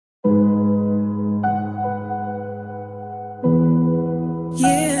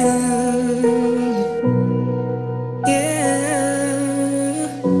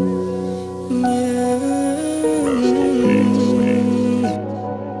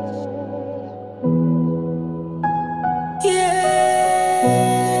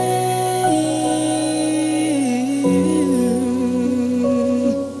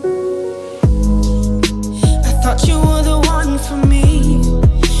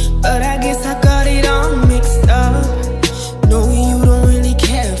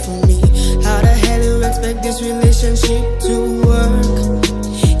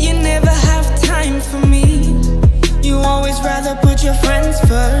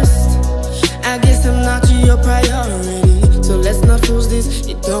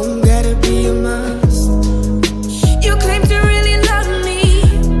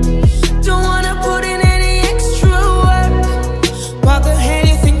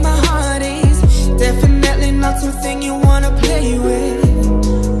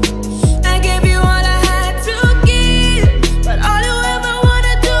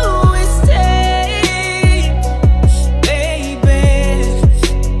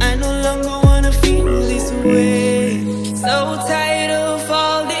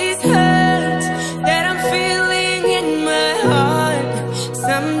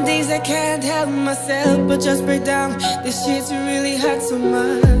but just break down. This shit's really hurt so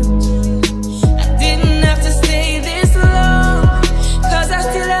much. I didn't have to stay this long, cause I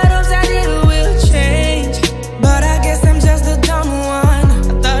still had hopes that it will change. But I guess I'm just a dumb one.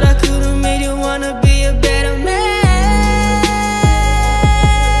 I thought I could've made you wanna be a better man.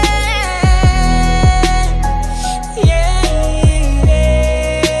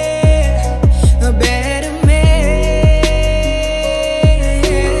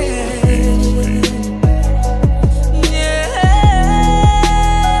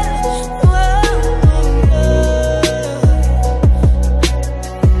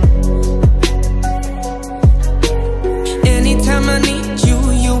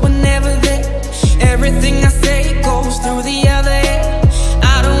 Everything I say goes through the other ear.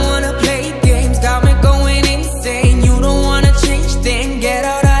 I don't wanna play games, got me going insane. You don't wanna change, then get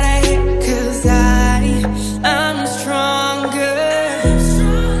out of here. Cause I'm stronger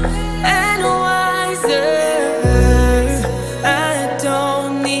and wiser. I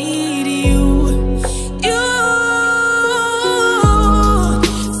don't need you.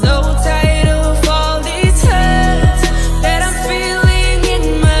 So tired of all these hurts that I'm feeling in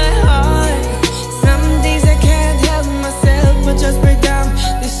my heart. But just break down,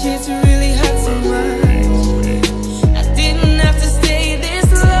 this shit's really hurt so much. I didn't have to stay this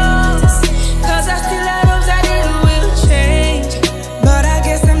long, cause I still had hopes that it will change. But I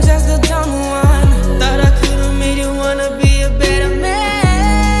guess I'm just a dumb one. Thought I could've made you wanna be a better man.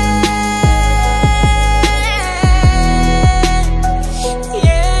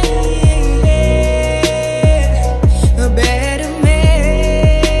 Yeah, a better man.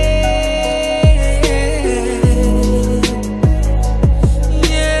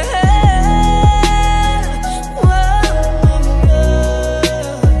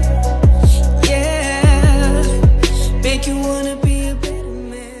 Make you wanna be